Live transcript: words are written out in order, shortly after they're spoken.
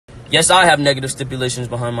Yes, I have negative stipulations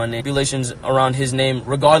behind my name, stipulations around his name,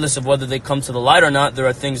 regardless of whether they come to the light or not. There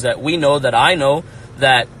are things that we know, that I know,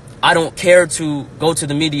 that I don't care to go to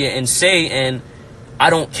the media and say, and I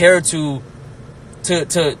don't care to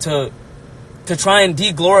try and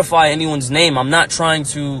de-glorify anyone's name. I'm not trying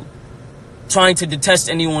to detest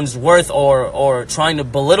anyone's worth or trying to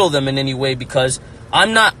belittle them in any way, because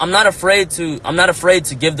I'm not afraid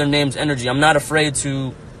to give their names energy. I'm not afraid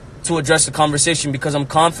to address the conversation, because I'm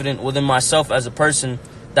confident within myself as a person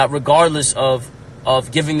that regardless of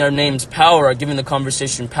giving their names power or giving the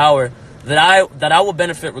conversation power, that I will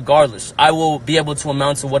benefit regardless. I will be able to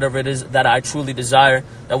amount to whatever it is that I truly desire,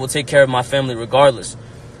 that will take care of my family regardless.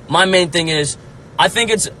 My main thing is, I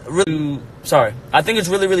think it's really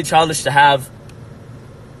childish to have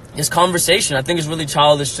this conversation. I think it's really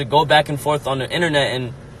childish to go back and forth on the internet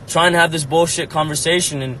and try and have this bullshit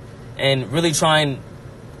conversation and really try and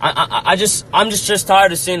I'm just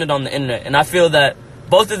tired of seeing it on the internet. And I feel that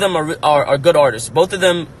both of them are good artists. Both of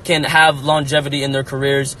them can have longevity in their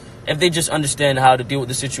careers if they just understand how to deal with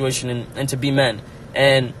the situation and to be men.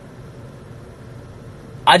 And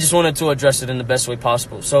I just wanted to address it in the best way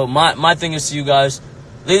possible. So my thing is to you guys,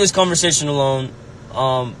 leave this conversation alone.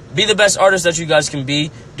 Be the best artist that you guys can be.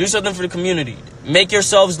 Do something for the community. Make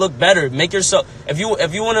yourselves look better. Make yourself, if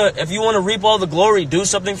you wanna reap all the glory, do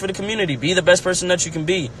something for the community. Be the best person that you can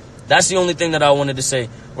be. That's the only thing that I wanted to say.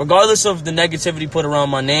 Regardless of the negativity put around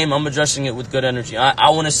my name, I'm addressing it with good energy. I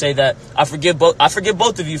want to say that I forgive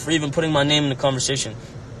both of you for even putting my name in the conversation.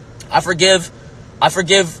 I forgive,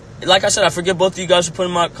 like I said, I forgive both of you guys for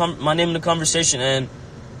putting my name in the conversation, and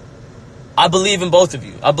I believe in both of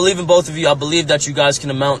you. I believe that you guys can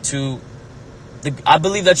amount to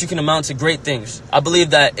great things. I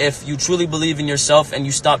believe that if you truly believe in yourself and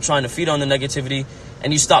you stop trying to feed on the negativity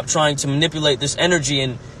and you stop trying to manipulate this energy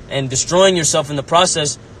and destroying yourself in the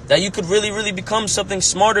process, that you could really, really become something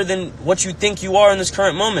smarter than what you think you are in this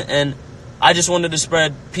current moment. And I just wanted to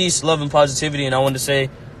spread peace, love, and positivity, and I wanted to say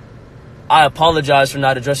I apologize for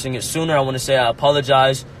not addressing it sooner. I want to say I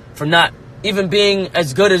apologize for not even being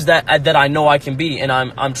as good as that I know I can be. And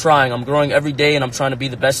I'm trying. I'm growing every day, and I'm trying to be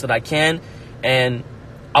the best that I can. And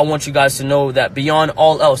I want you guys to know that beyond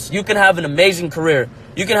all else, you can have an amazing career.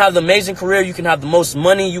 You can have the amazing career. You can have the most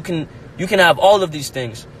money. You can have all of these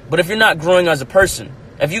things. But if you're not growing as a person,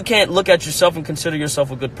 if you can't look at yourself and consider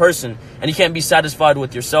yourself a good person, and you can't be satisfied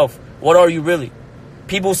with yourself, what are you really?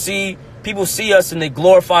 People see us and they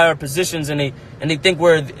glorify our positions, and they think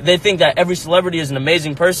that every celebrity is an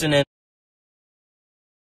amazing person, and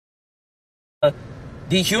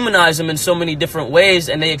dehumanize them in so many different ways,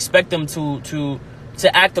 and they expect them to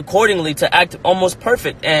act accordingly, to act almost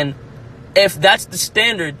perfect. And if that's the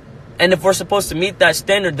standard, and if we're supposed to meet that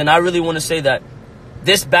standard, then I really want to say that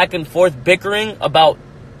this back and forth bickering about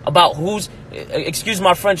whose, excuse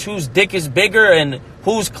my French, whose dick is bigger and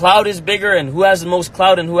whose clout is bigger and who has the most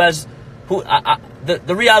clout and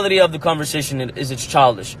the reality of the conversation is it's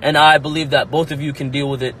childish. And I believe that both of you can deal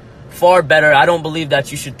with it far better. I don't believe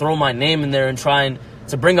that you should throw my name in there and try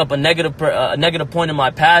to bring up a negative point in my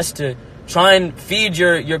past to try and feed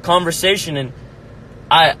your conversation. And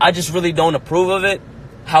I just really don't approve of it.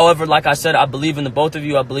 However, like I said, I believe in the both of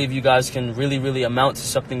you. I believe you guys can really, really amount to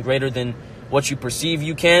something greater than what you perceive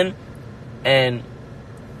you can, and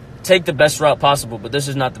take the best route possible. But this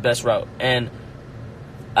is not the best route. And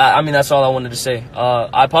I mean, that's all I wanted to say.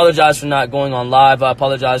 I apologize for not going on live. I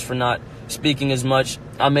apologize for not speaking as much.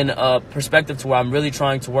 I'm in a perspective to where I'm really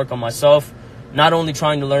trying to work on myself, not only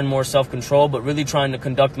trying to learn more self-control, but really trying to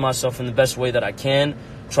conduct myself in the best way that I can,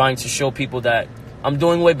 trying to show people that I'm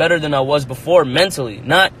doing way better than I was before mentally,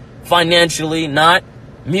 not financially, not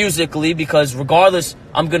musically, because regardless,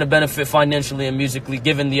 I'm going to benefit financially and musically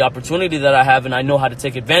given the opportunity that I have, and I know how to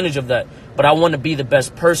take advantage of that. But I want to be the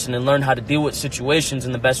best person and learn how to deal with situations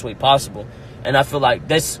in the best way possible. And I feel like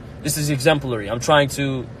this is exemplary. I'm trying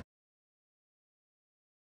to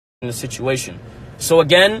in the situation. So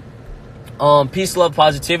again, peace, love,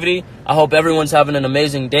 positivity. I hope everyone's having an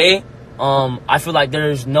amazing day. I feel like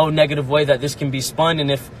there's no negative way that this can be spun,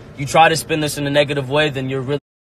 and if you try to spin this in a negative way, then you're really